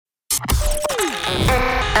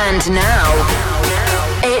And now,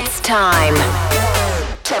 it's time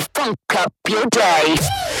to funk up your day.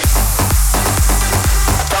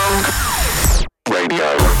 Funk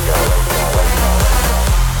Radio.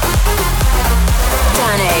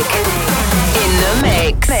 Danik in the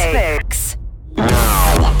mix.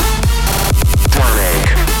 Now, Danik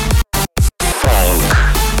Funk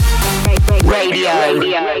Radio.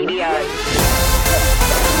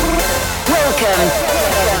 Welcome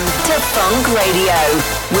to Funk Radio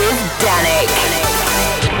with Danik.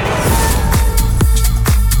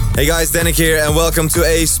 Hey guys, Danik here and welcome to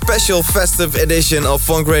a special festive edition of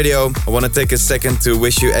Funk Radio. I want to take a second to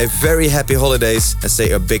wish you a very happy holidays and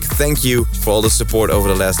say a big thank you for all the support over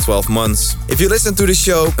the last 12 months. If you listened to the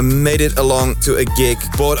show, made it along to a gig,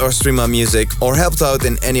 bought or streamed my music, or helped out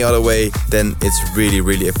in any other way, then it's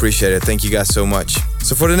really appreciated. Thank you guys so much.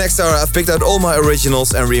 So for the next hour, I've picked out all my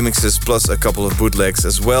originals and remixes, plus a couple of bootlegs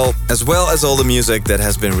as well as all the music that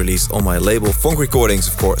has been released on my label, Funk Recordings,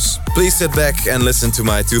 of course. Please sit back and listen to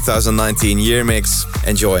my 2019 year mix.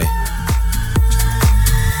 Enjoy.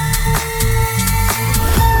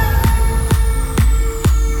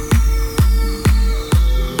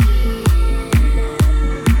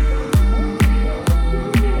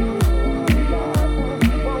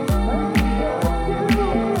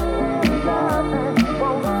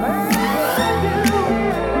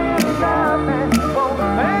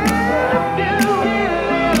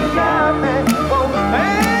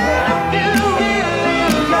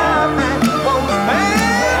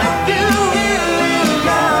 Do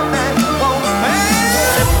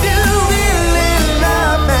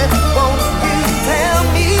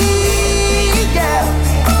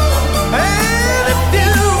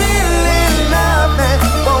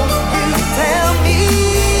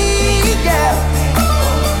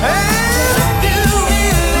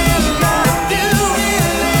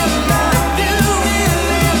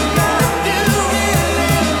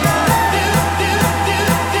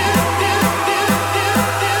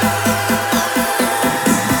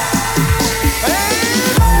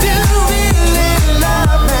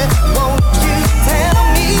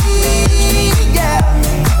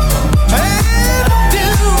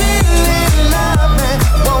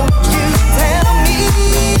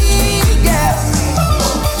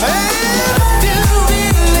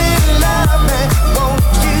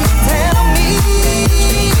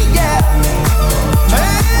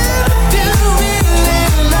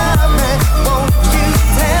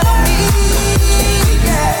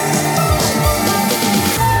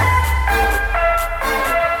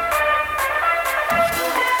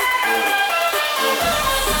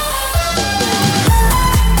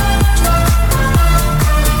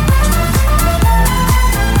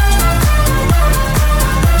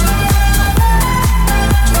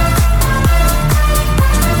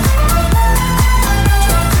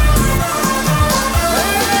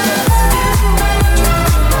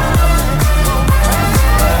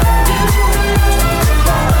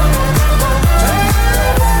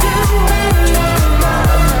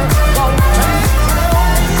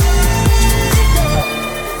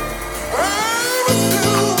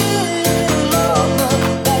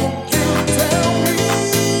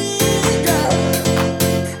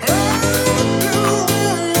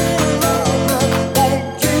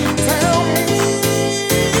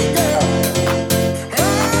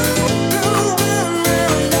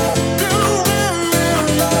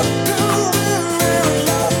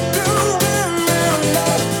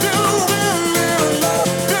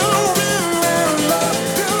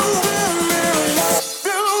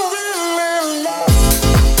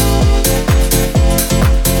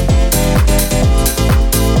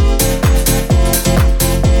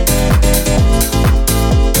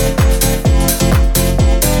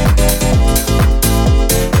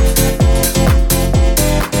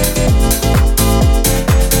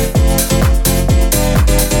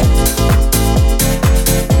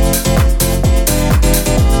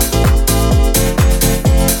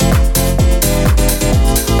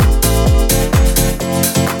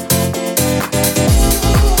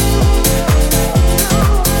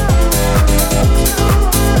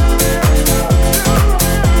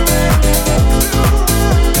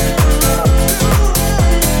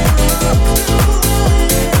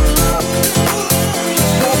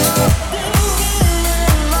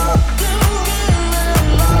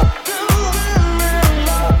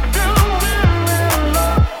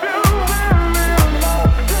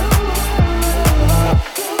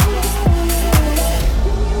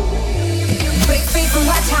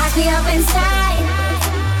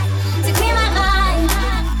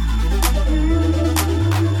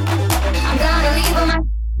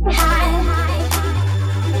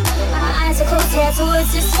head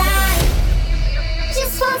towards the sky.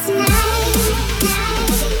 Just for tonight.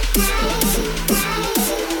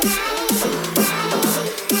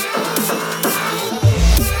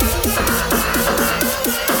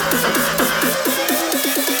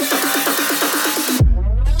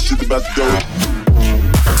 Shit about to go.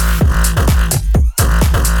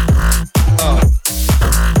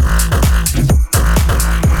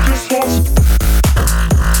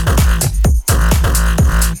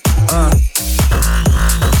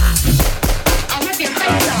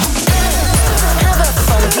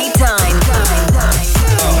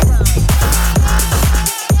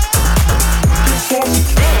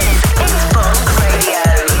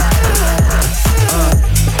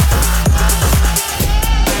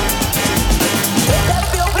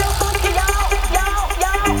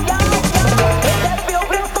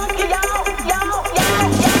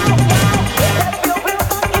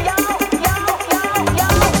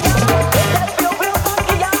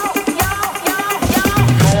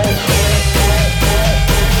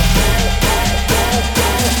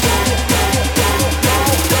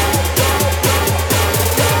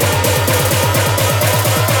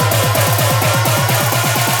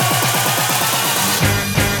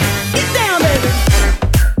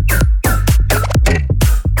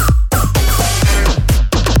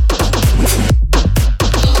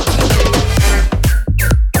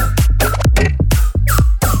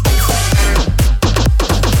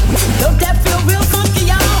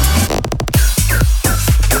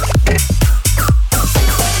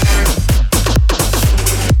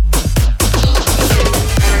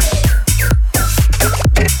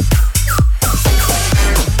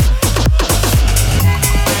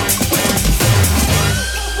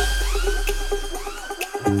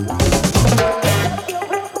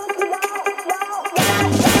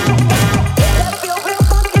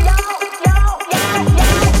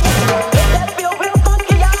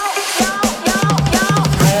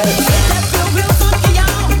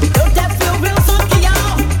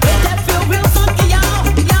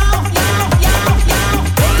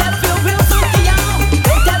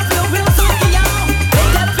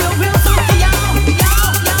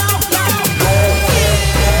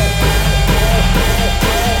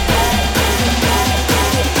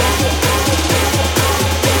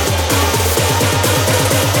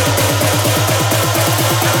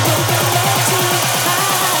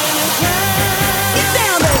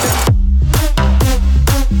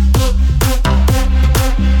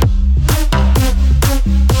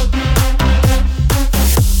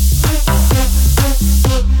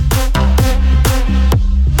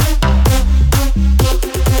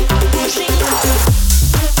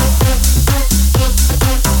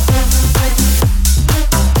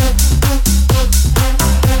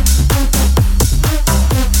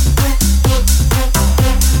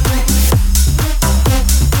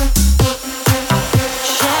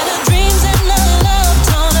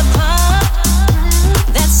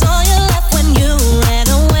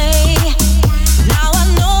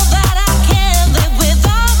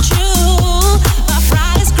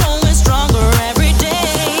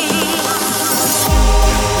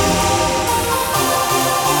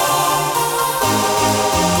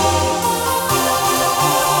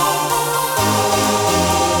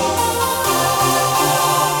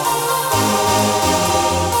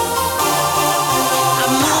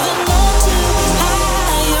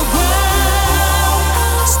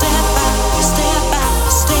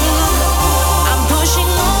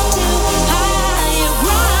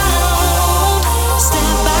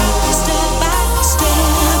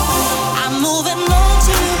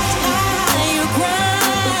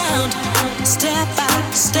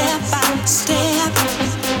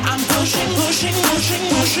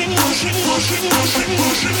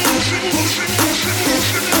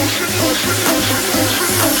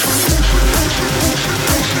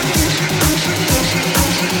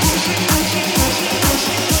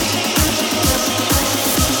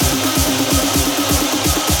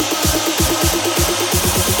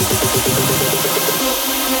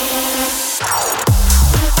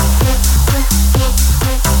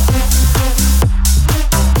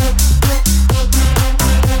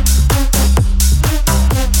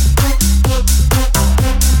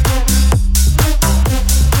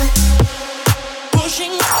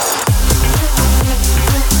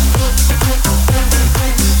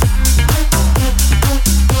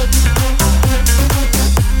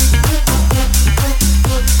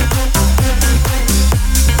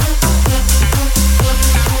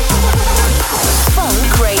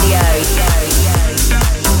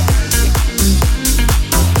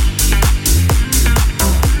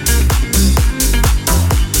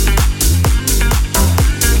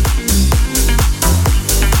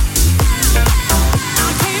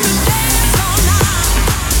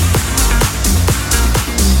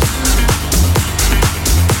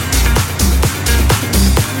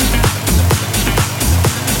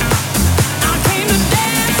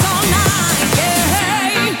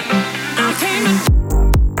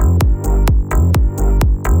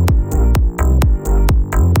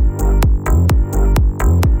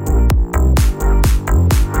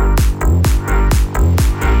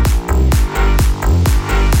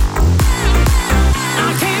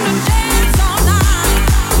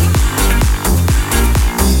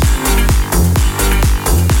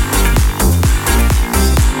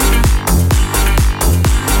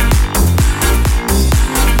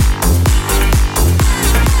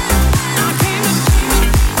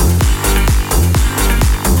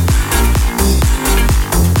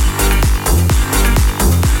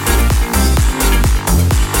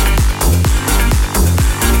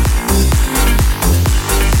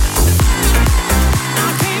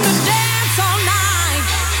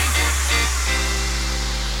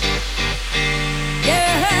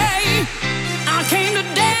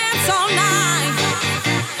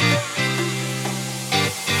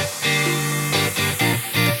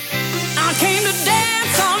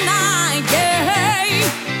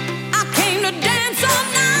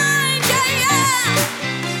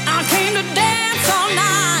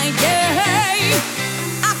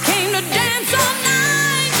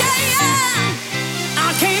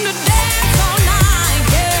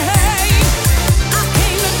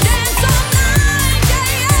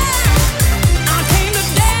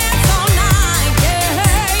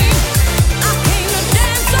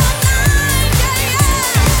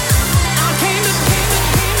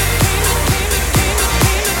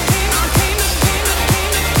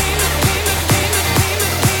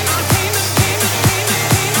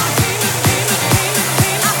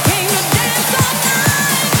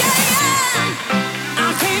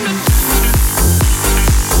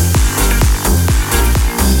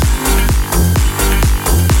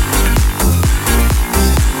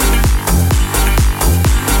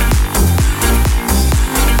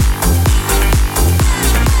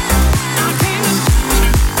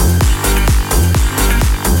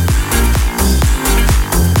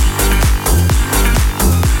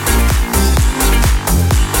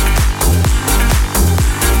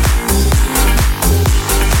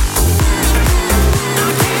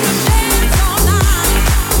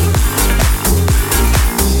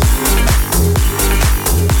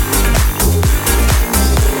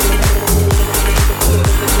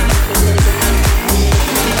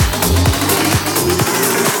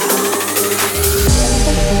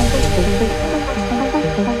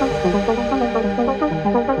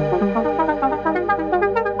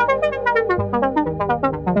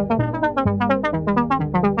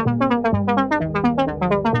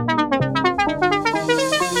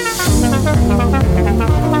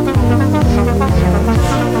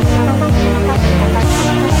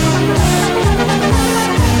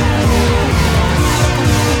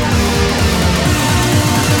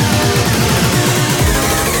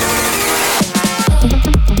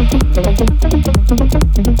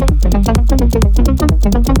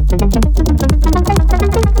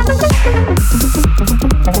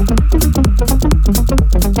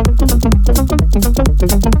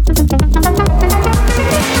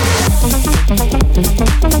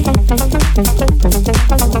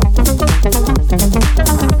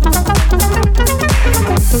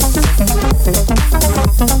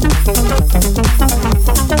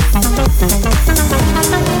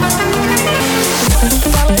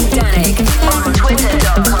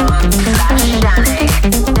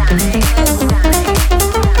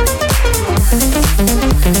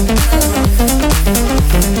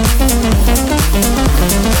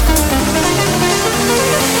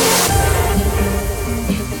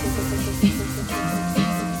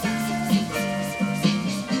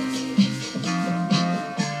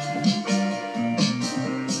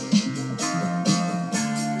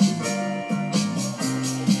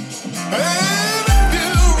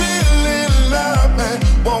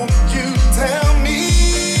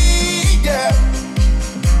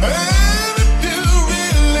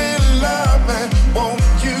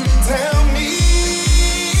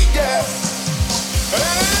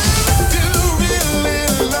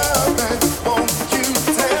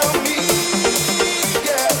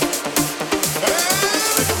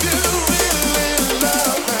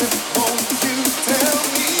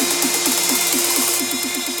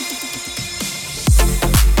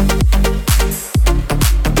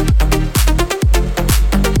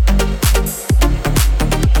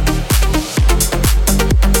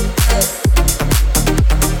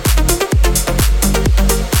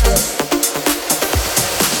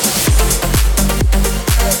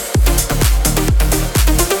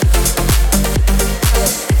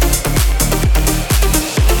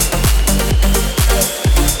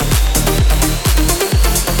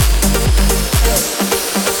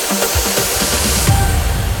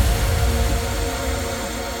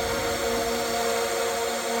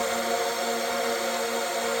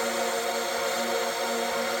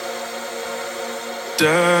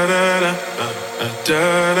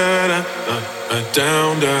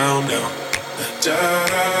 Down, down, down. Da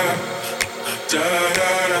da da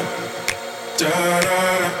da da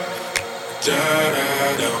da da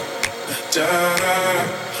da da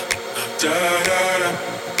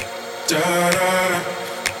da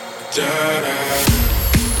da da.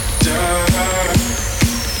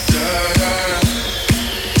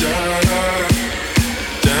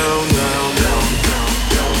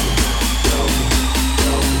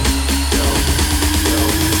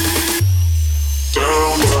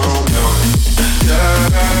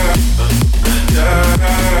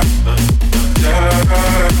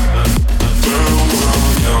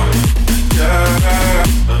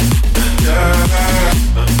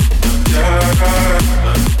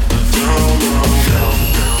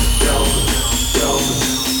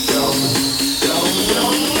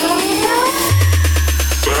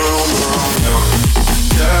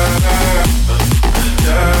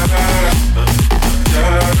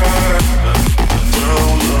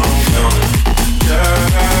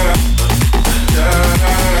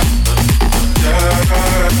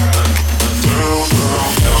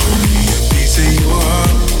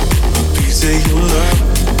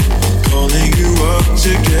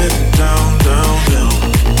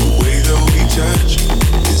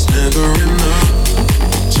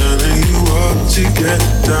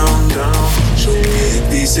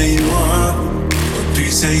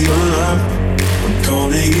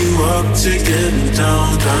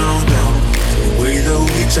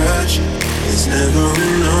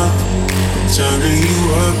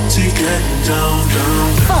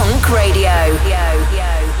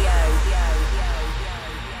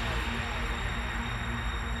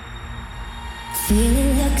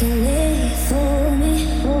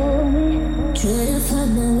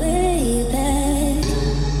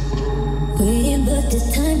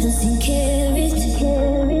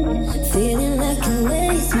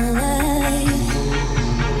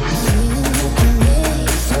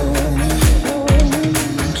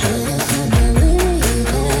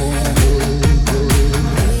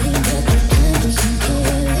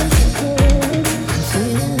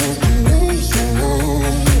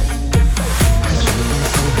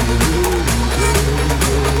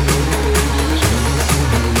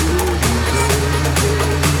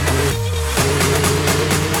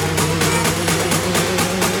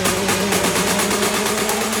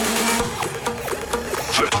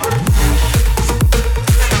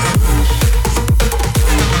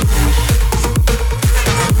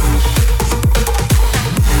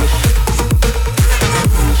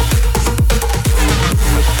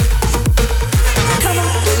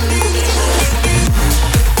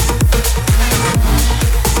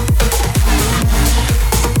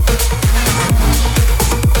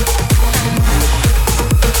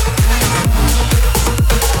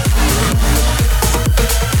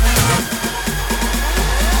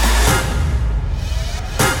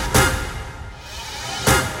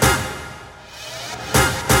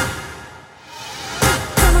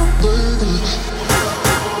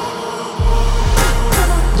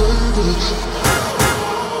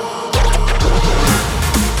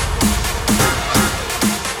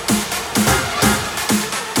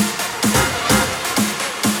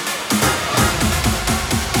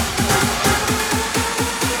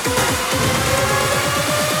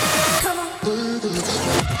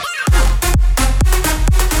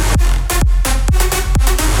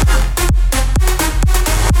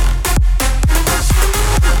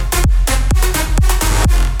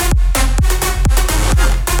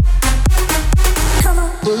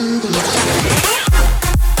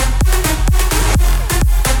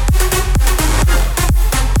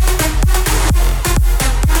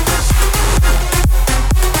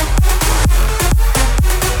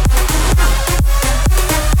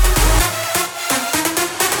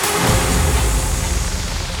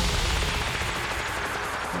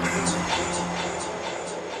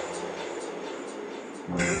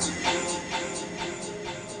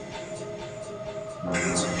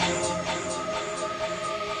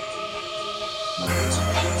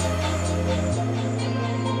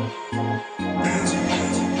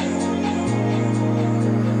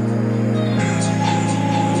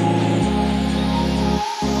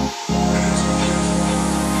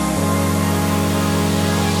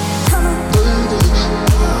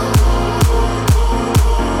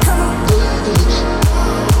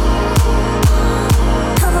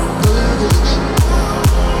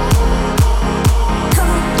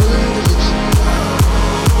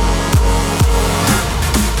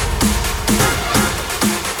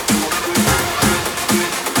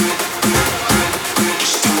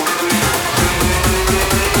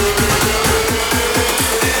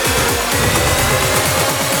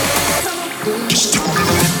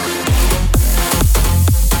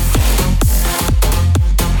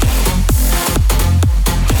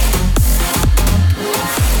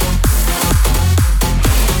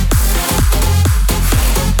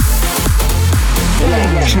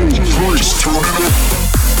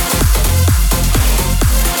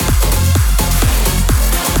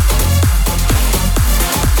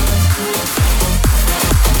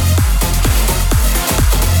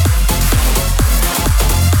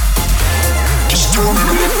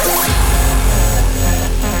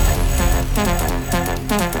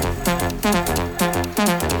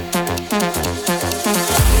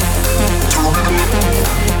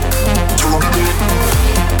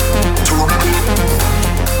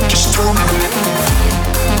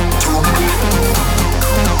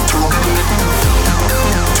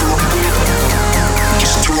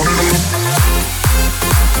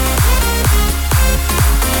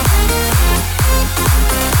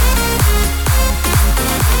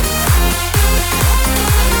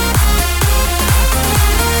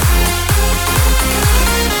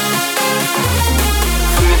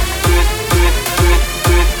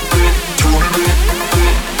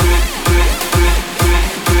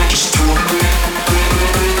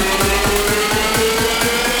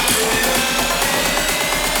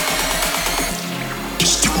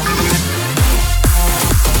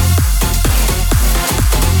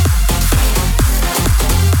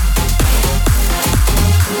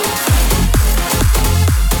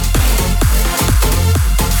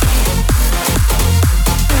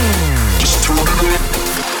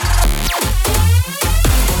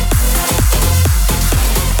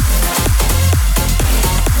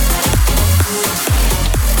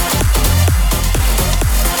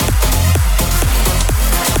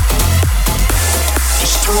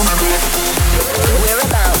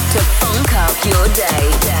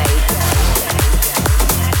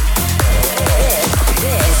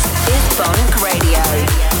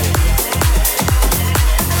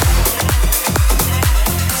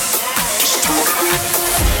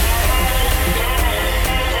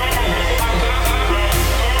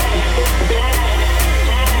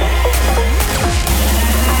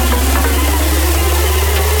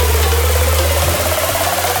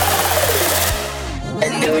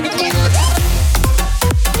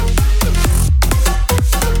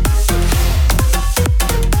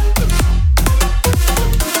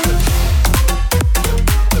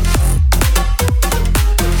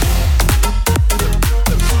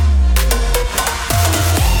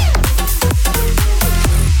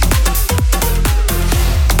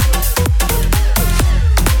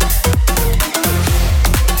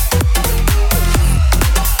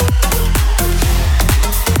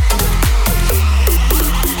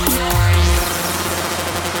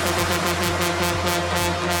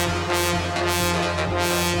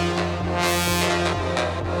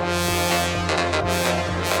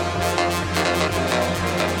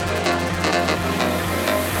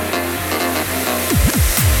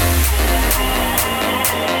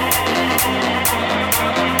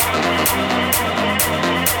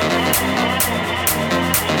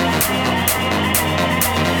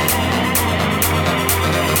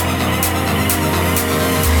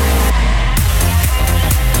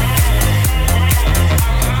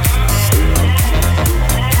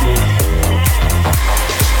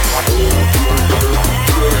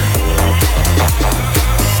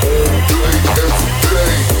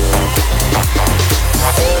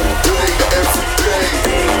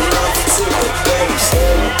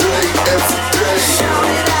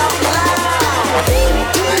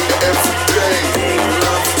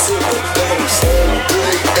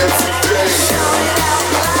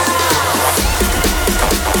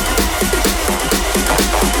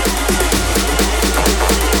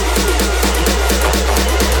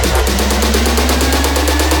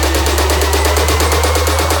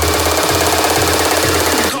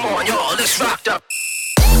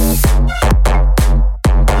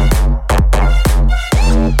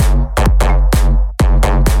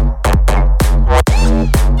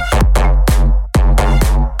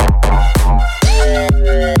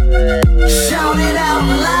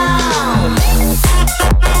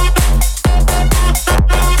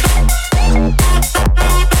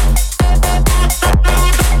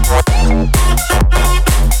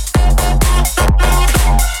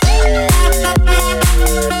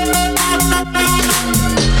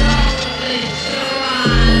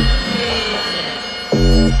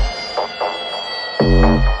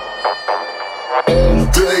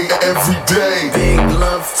 day. Big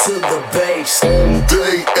love to the bass. All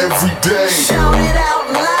day, every day. Shout it out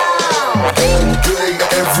loud. All day,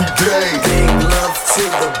 every day. Big love to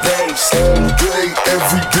the bass. All day,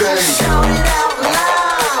 every day. Shout it out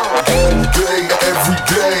loud. All day, every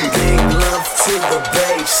day. Big love to the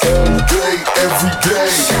bass. All day, every day.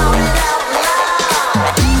 Shout it out loud.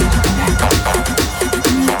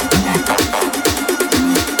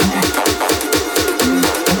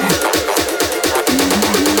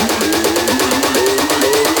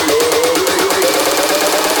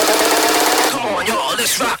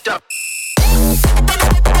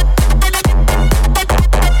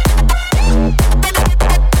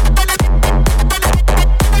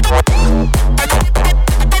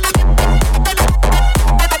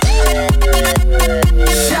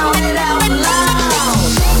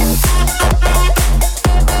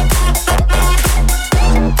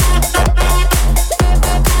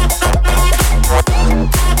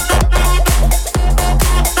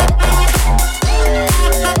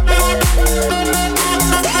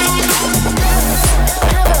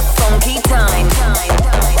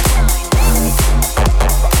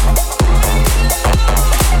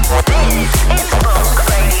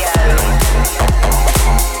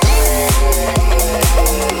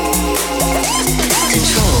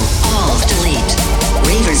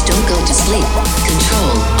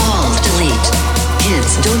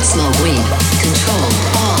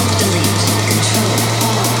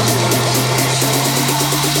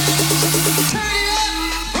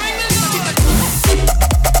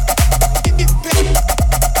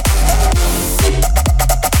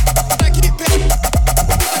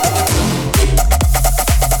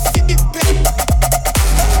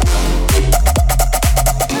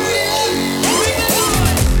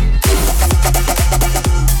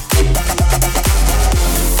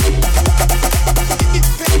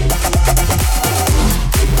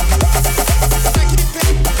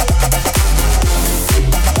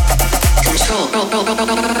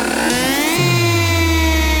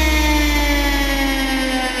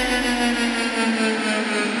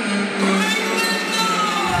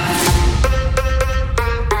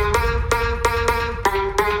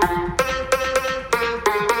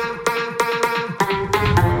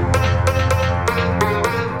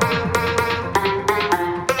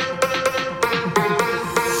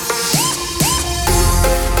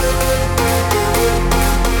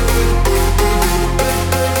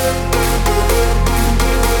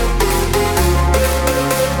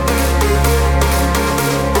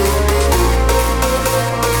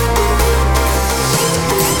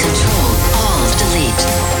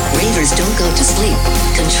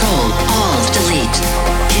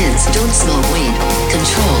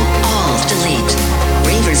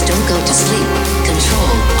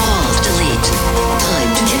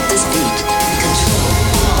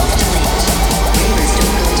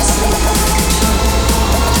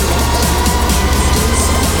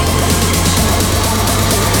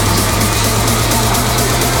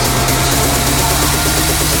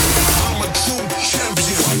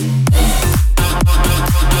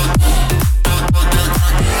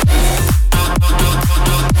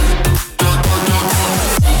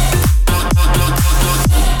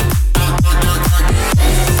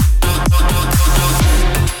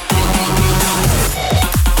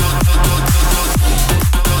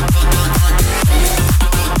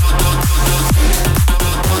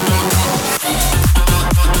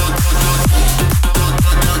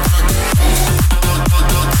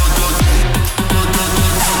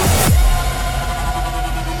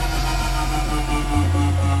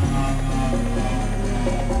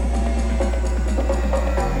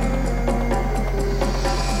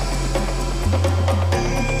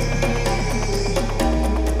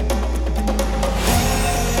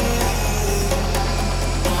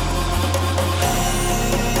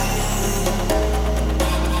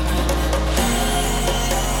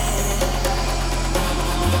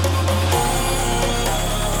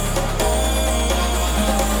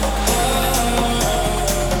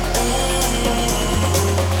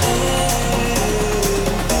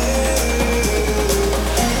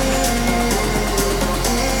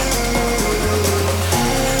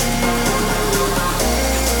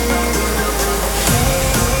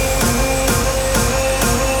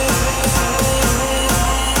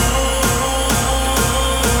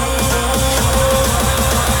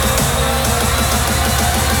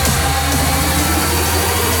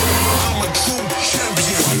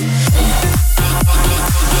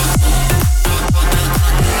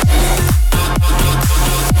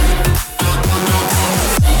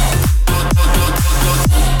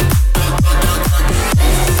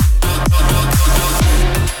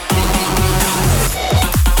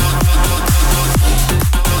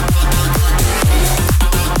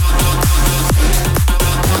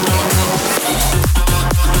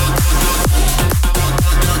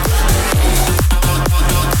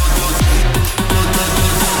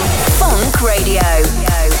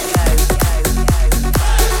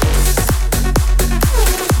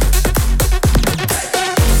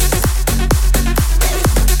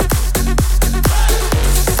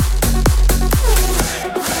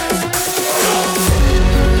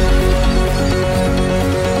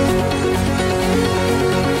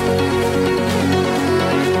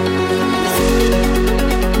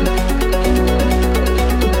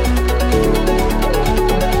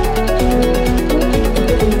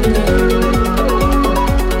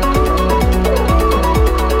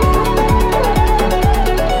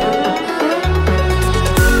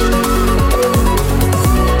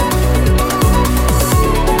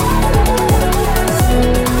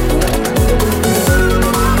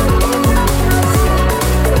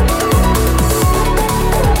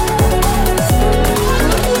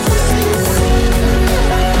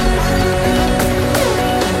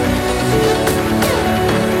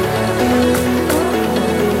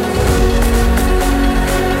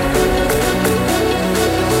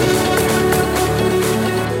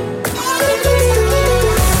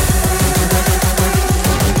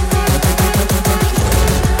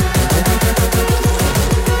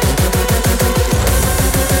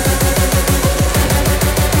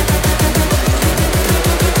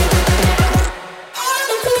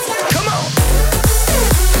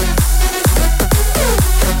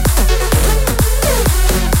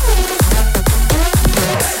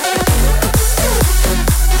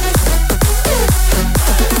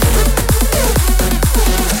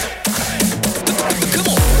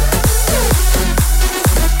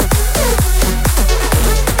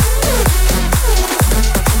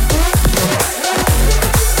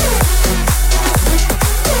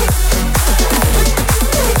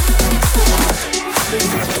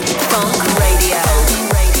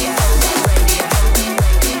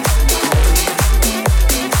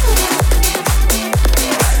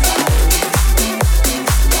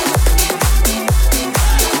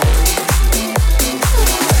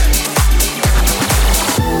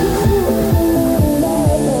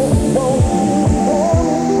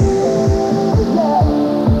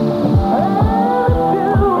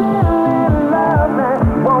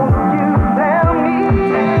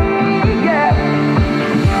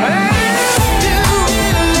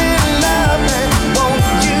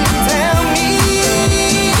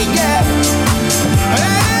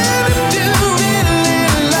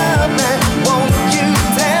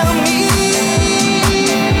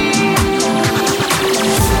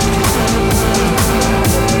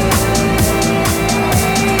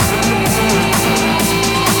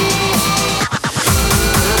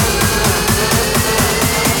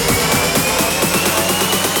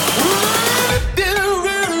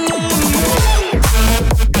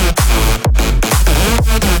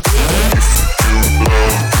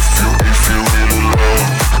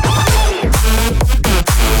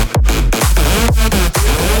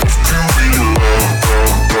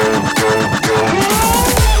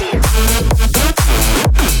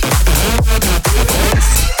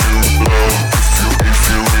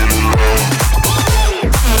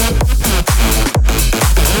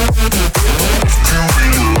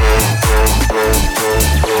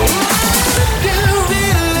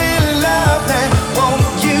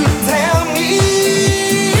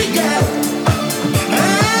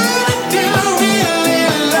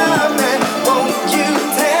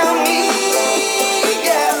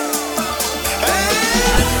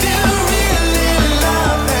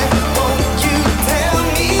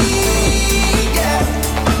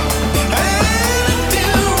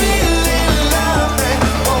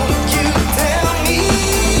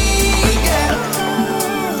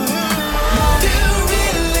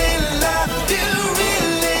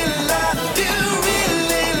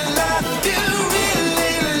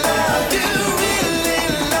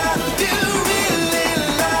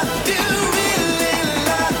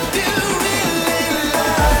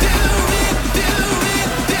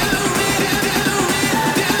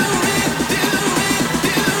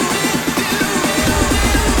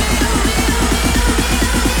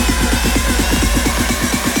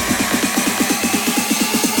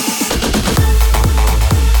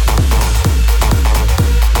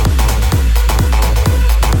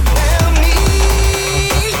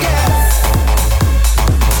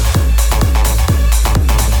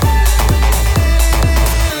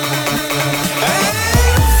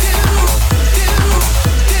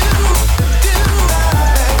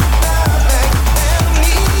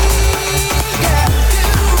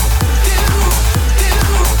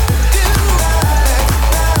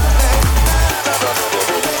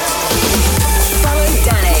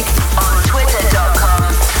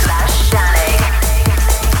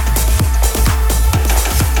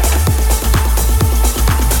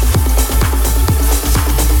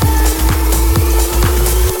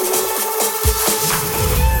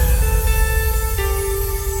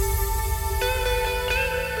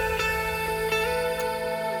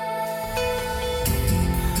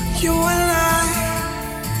 you were lying.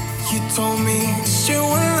 You told me that you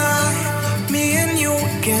were lying. Me and you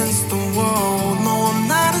against the world. No, I'm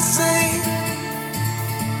not the same.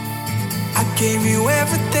 I gave you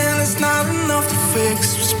everything, it's not enough to fix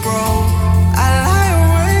what's broke. I lie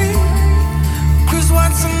awake, 'cause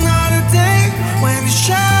what's another day when you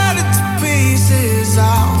shattered to pieces?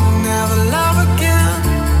 I'll never love again,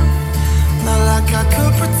 not like I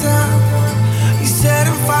could pretend. You said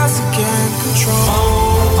if I can't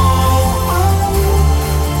control.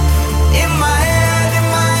 In my head,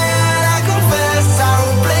 I confess I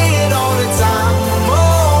replay it all the time.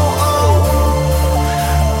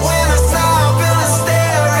 When I stop and I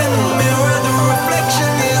stare in the mirror, the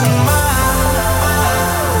reflection is mine.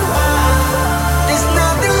 There's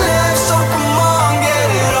nothing left, so come on, get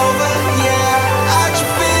it over. Yeah, I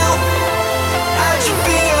just feel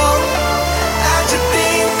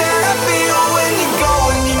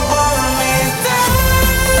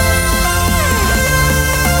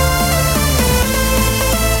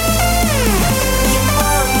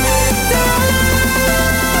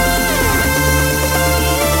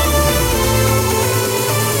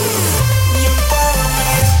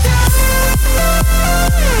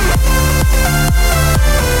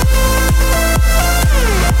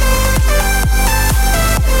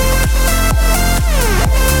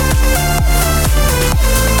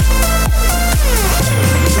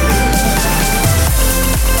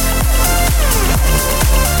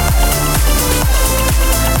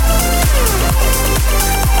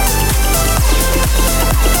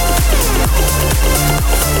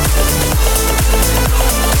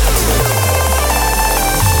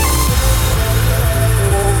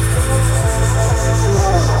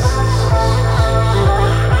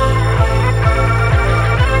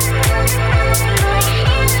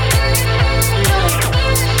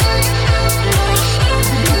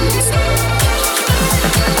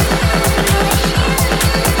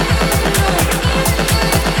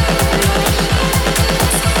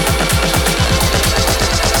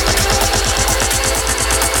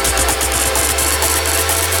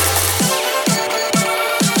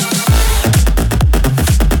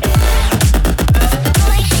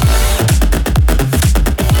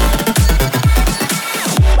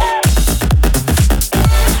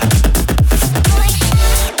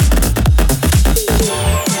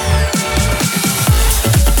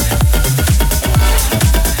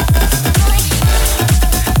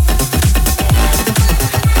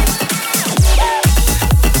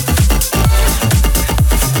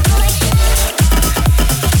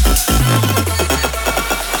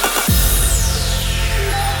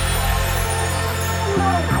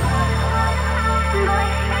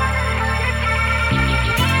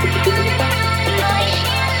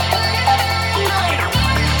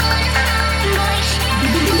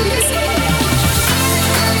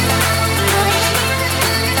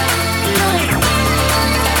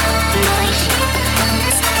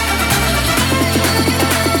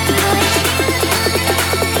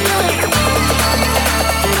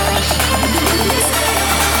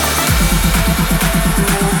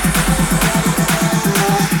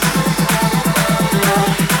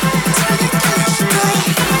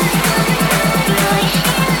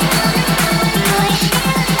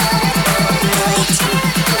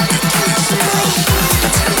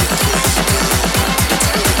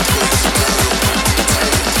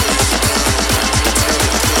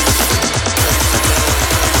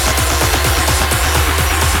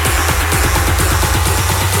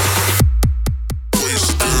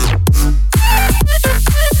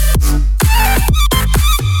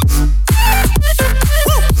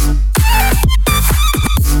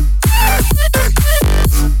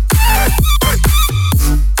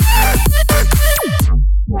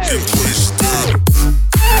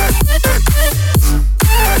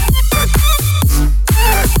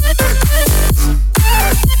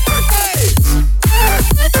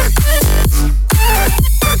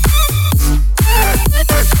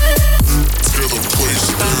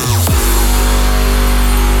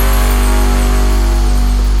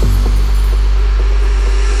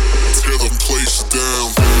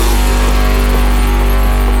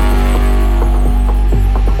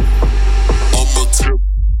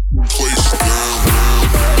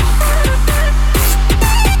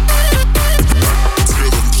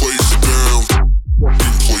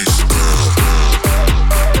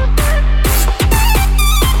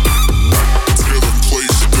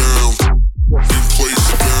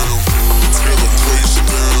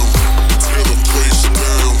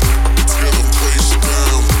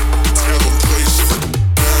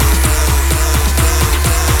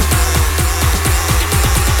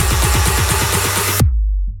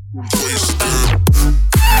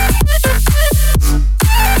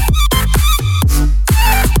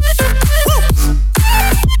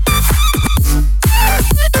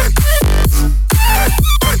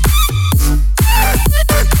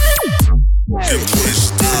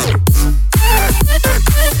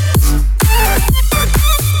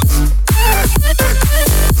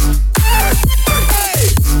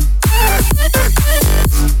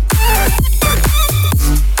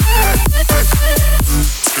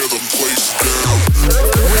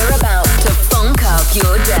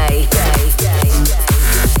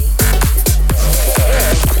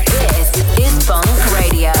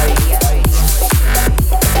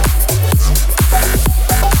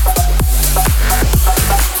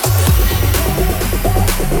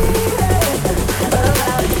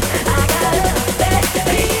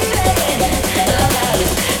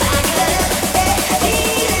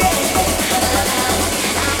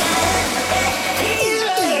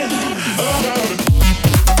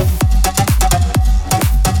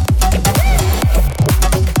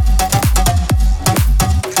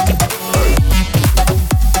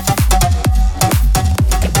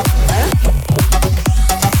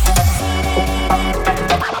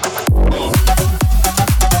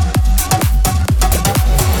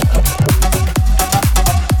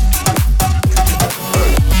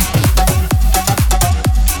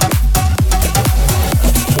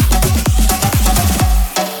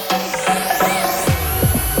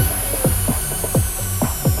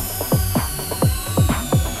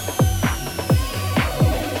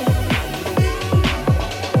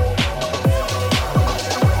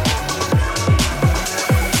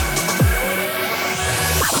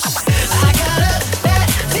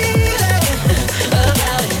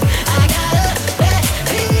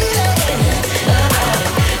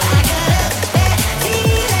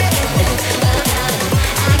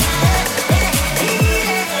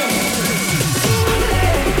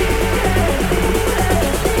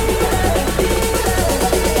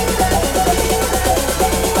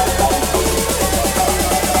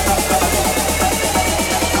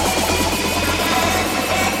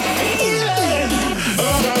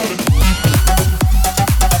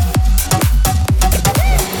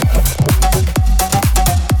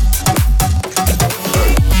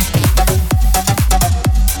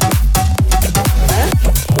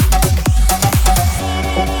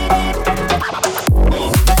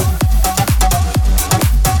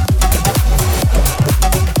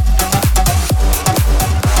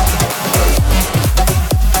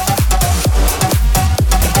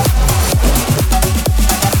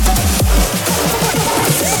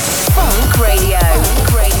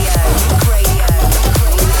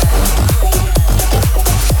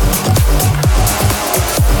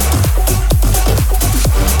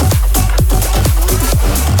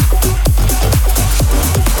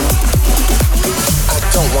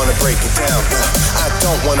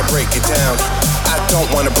don't wanna break it down. I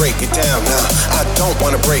don't wanna break it down. No, I don't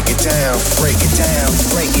wanna break it down. Break it down.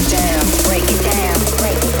 Break it down. Break it down.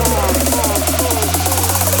 Break it down.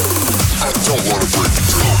 I don't wanna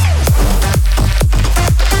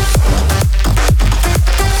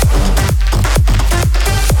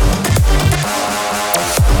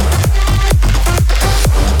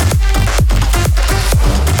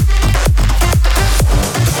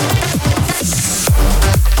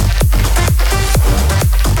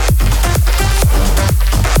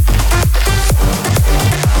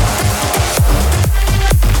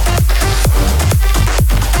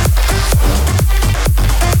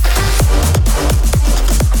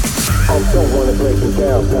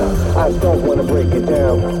break it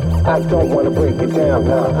down. I don't wanna break it down.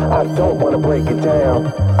 I don't wanna break it down.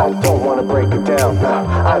 I don't wanna break it down. I don't wanna break it down.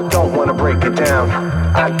 I don't wanna break it down.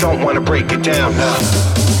 I don't wanna break it down.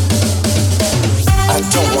 I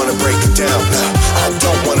don't wanna break it down. I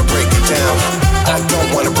don't wanna break it down. I don't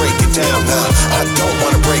wanna break it down. I don't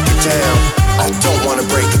wanna break it down. I don't wanna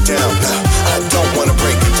break it down. I don't wanna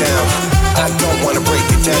break it down. I don't wanna break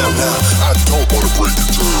it down. I don't wanna break it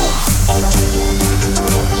down.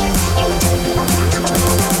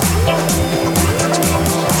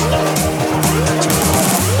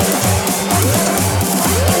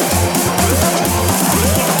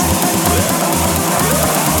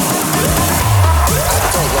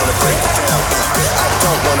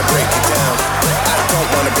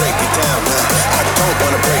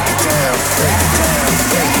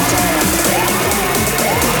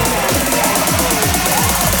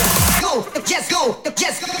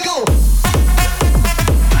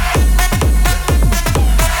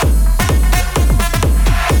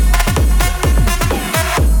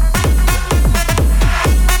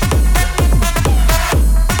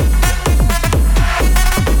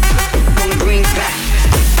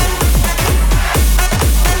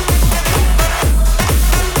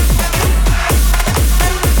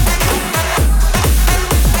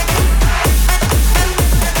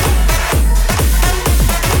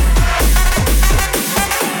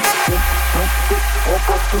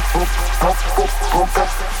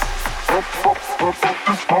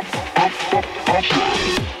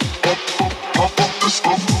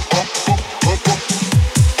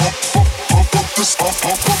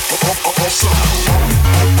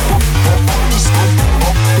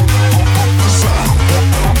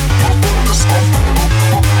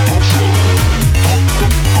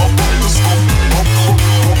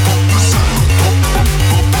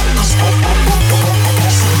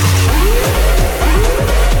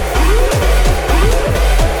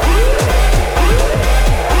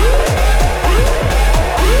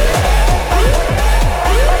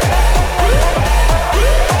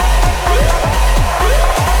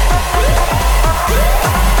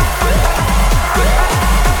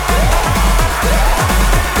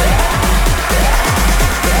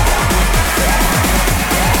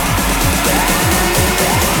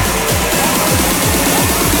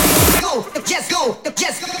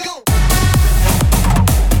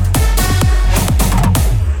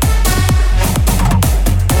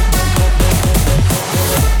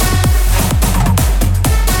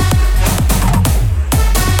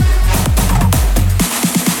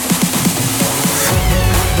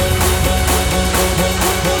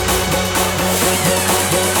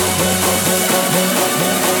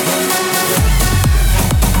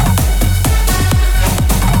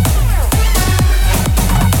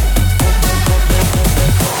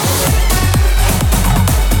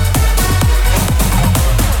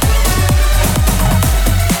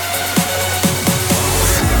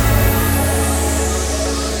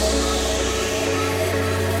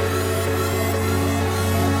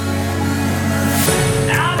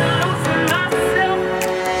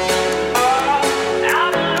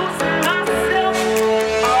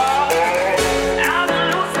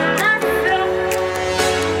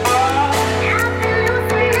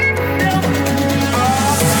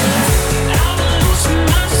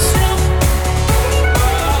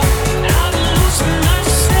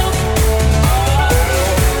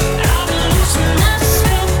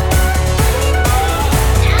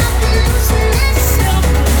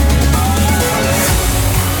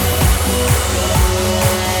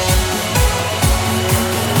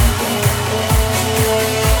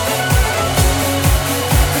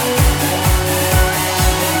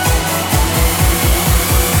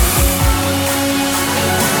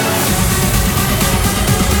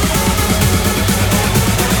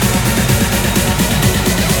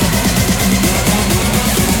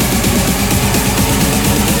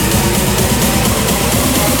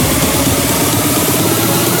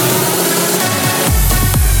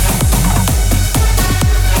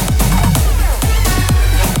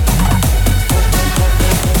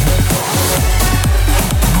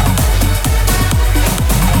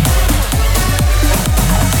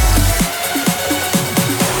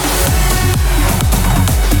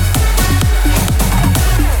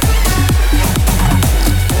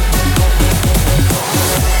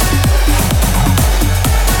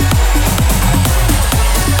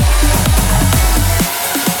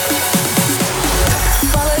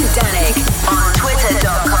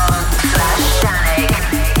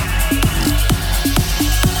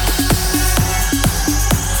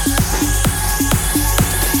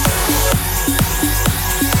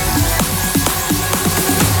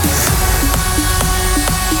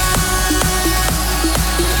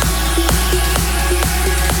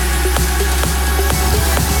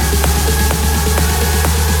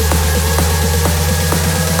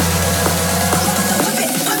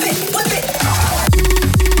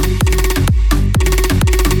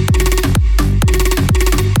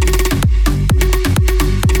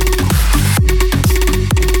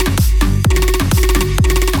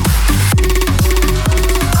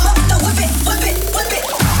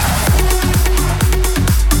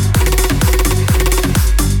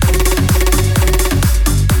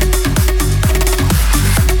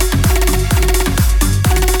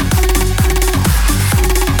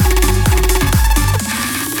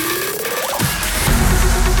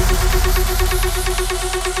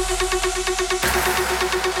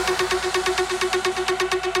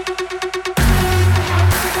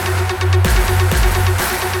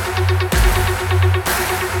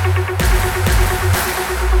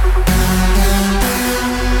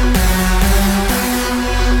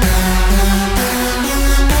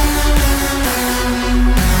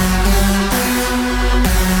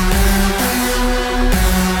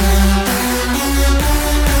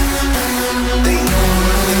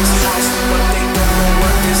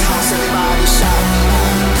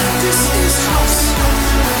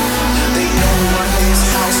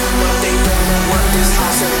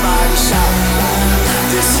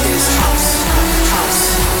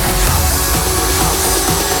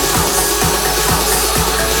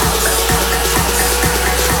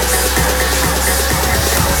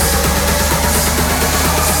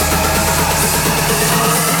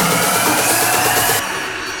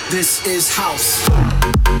 This is house.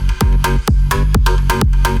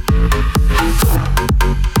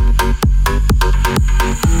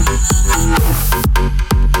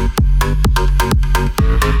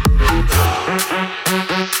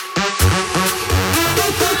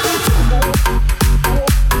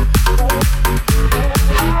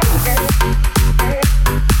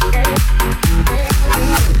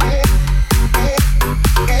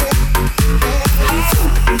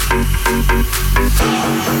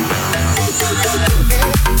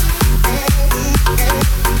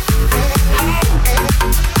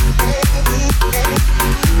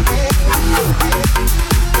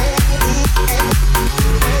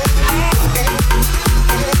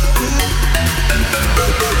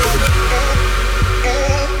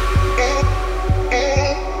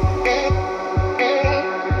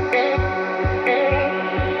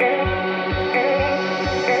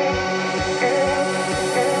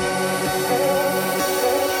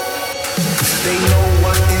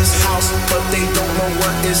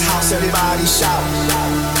 Everybody shout.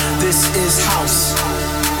 This is house.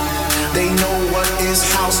 They know what is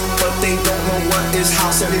house, but they don't know what is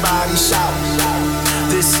house. Everybody shout.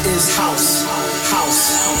 This is house.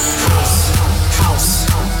 House. House. House.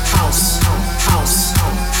 House. House.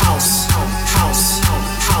 House. House. House.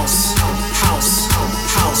 House. House. House.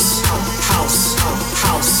 House.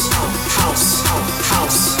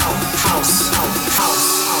 House.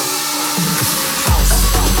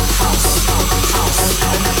 House.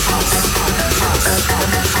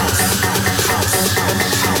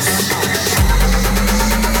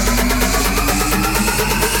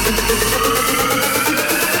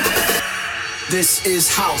 This is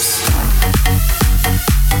house.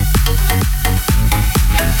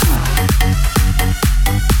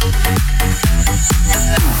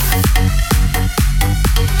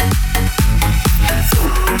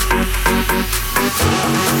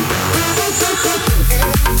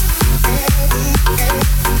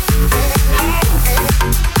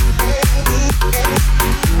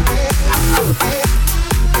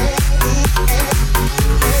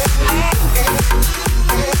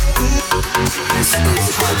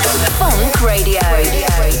 Funk Radio.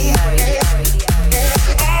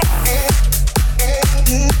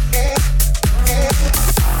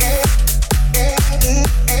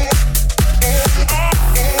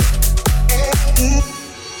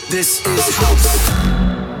 This is house.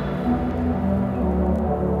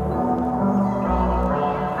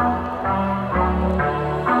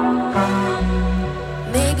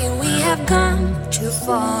 Maybe we have gone too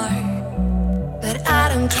far, but I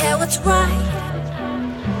don't care what's right.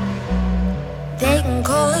 They can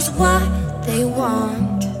call us what they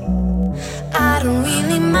want. I don't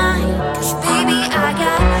really mind, 'cause baby I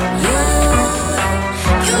got you.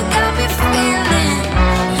 You got me feeling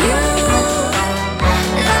you,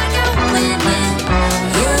 like I'm winning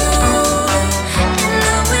you, in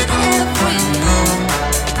love with every move.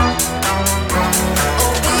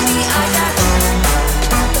 Oh baby I got you.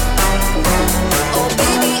 Oh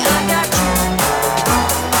baby I got you.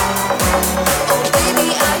 Oh baby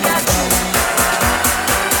I got you.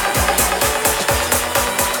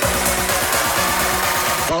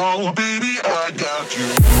 Oh, baby, I got you.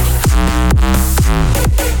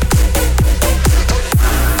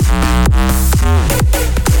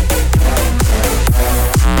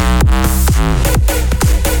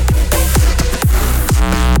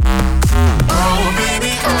 Oh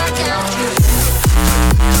baby I got you.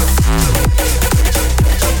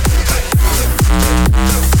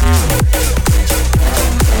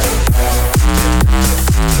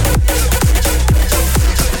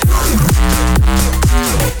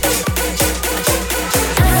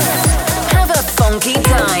 Have a funky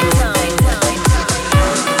time.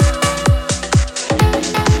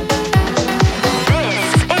 This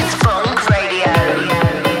is Funk Radio.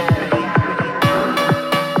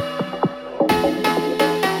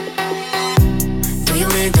 Do you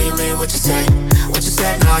mean what you say? What you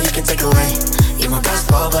said, now you can take away. You're my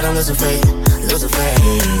gospel, but I'm losing faith, losing faith.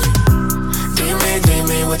 Do you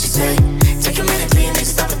mean what you say? Take a minute, do you need to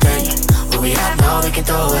stop and think? What we have now, we can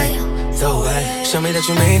throw away, throw away. Show me that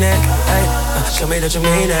you mean it, hey. Show me that you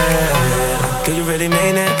mean it. Do you really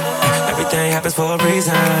mean it? Everything happens for a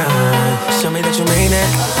reason. Show me that you mean it,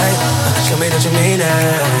 hey. Show me that you mean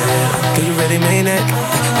it. Do you really mean it?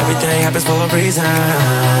 Everything happens for a reason.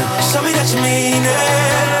 Show me that you mean it.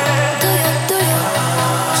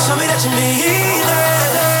 Show me that you mean it.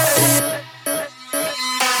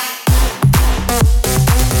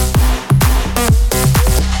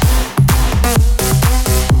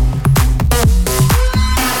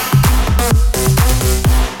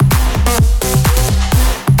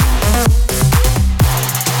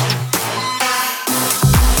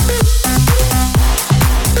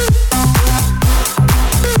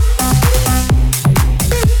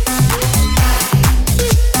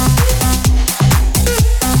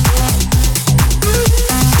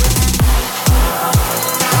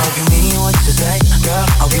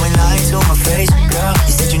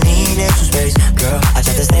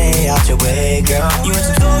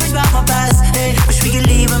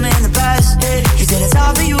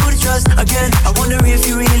 again. I wonder if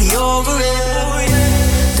you're really over it.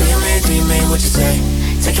 Do you mean what you say?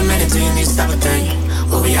 Take a minute, do you need to stop and think?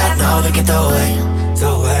 Where we at now, they can throw away.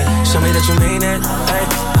 Show me that you mean it, hey.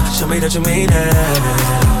 Show me that you mean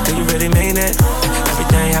it. Do you really mean it?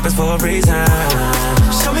 Everything happens for a reason.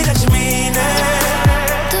 Show me that you mean it.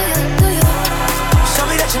 Do you? Show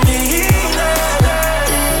me that you mean it.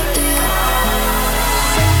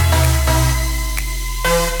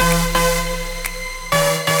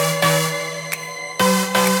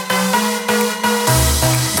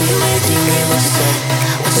 Do you mean what you say?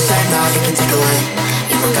 What you say now, you can take away.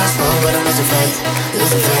 You my gospel, but I'm losing faith.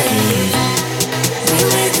 Losing faith. Do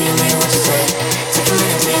you mean what you say? Take a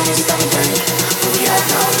minute, do you need to stop and think? Where we at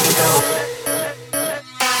now, we can go.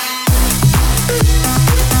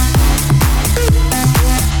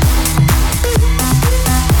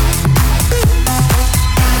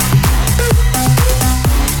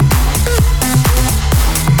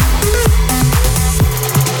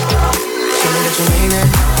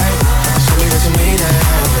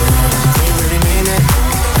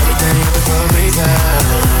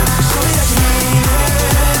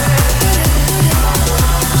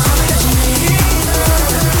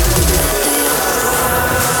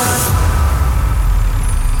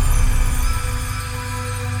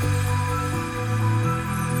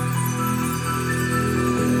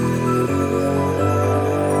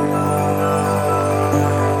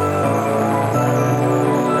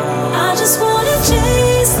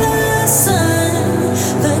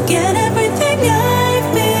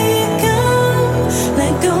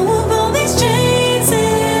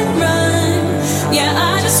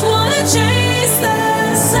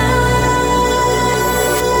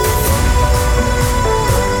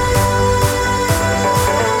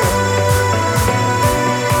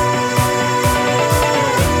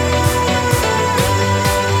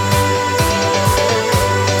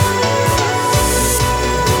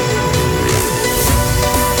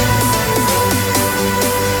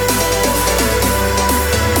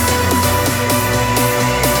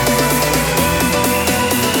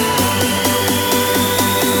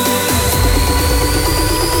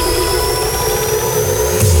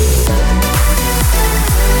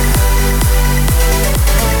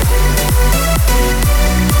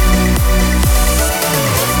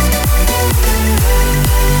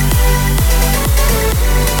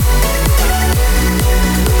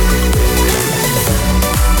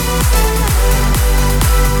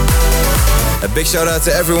 Big shout out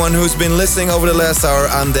to everyone who's been listening over the last hour.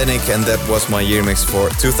 I'm Danik and that was my year mix for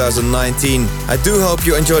 2019. I do hope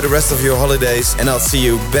you enjoy the rest of your holidays and I'll see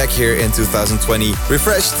you back here in 2020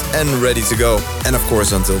 refreshed and ready to go. And of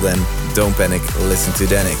course until then, don't panic, listen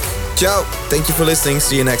to Danik. Ciao, thank you for listening,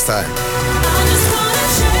 see you next time.